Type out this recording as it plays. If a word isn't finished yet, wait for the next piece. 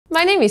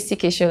My name is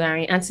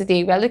Flikki, and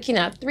today we are looking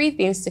at 3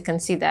 things to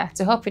consider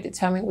to help you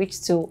determine which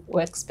tool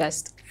works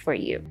best for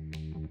you.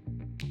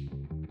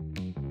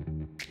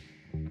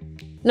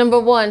 Number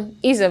 1,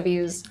 ease of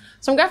use.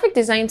 Some graphic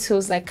design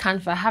tools like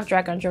Canva have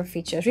drag and drop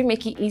features which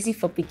make it easy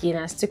for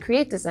beginners to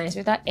create designs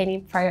without any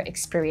prior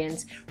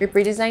experience. We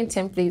pre-design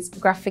templates,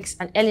 graphics,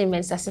 and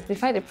elements that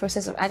simplify the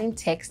process of adding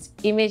text,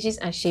 images,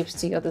 and shapes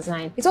to your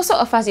design. It also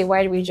offers a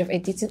wide range of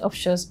editing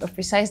options or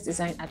precise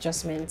design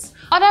adjustments.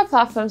 Other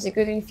platforms,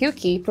 including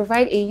Flikki,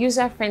 provide a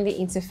user-friendly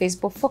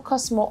interface but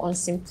focus more on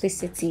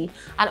simplicity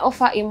and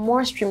offer a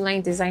more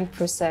streamlined design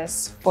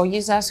process for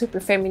users who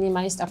prefer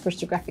minimalist approach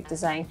to graphic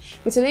design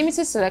with a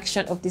limited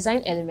selection of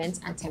design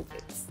elements and templates.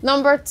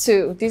 Number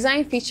 2,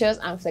 design features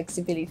and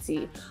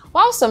flexibility.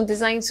 While some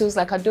design tools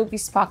like Adobe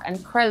Spark and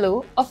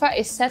Crello offer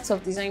a set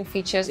of design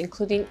features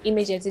including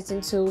image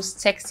editing tools,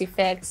 text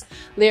effects,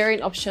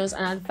 layering options,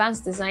 and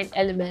advanced design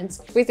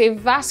elements with a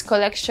vast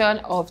collection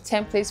of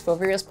templates for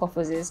various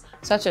purposes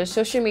such as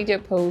social media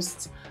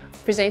posts,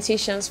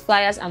 presentations,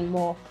 flyers, and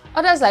more.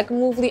 Others like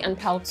Movely and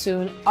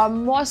Powtoon are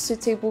more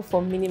suitable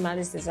for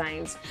minimalist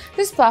designs.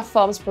 These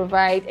platforms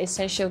provide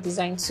essential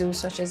design tools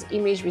such as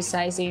image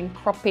resizing,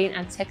 cropping,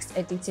 and text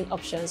editing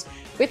options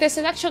with a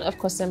selection of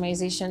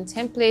customization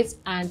templates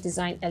and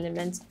design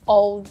elements,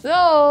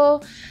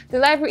 although the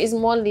library is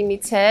more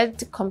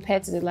limited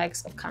compared to the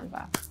likes of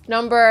Canva.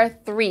 Number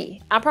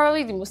 3, and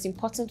probably the most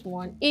important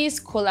one, is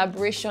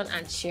collaboration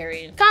and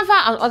sharing.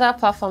 Canva and other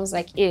platforms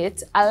like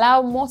it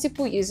allow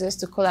multiple users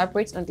to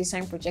collaborate on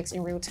design projects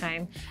in real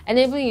time,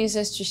 enabling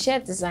users to share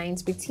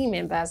designs with team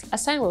members,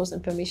 assign roles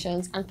and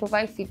permissions, and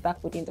provide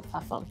feedback within the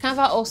platform.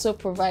 Canva also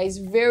provides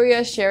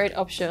various sharing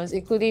options,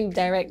 including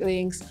direct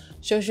links,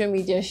 social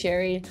media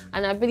sharing,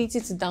 and ability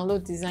to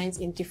download designs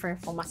in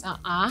different formats.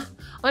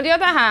 On the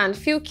other hand,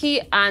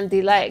 Flikki and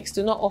the likes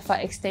do not offer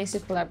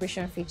extensive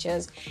collaboration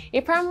features.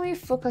 It primarily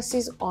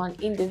focuses on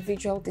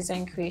individual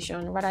design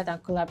creation rather than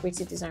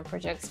collaborative design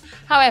projects.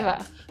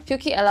 However,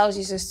 Flikki allows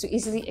users to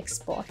easily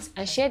export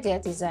and share their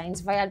designs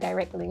via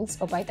direct links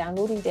or by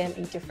downloading them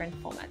in different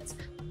formats.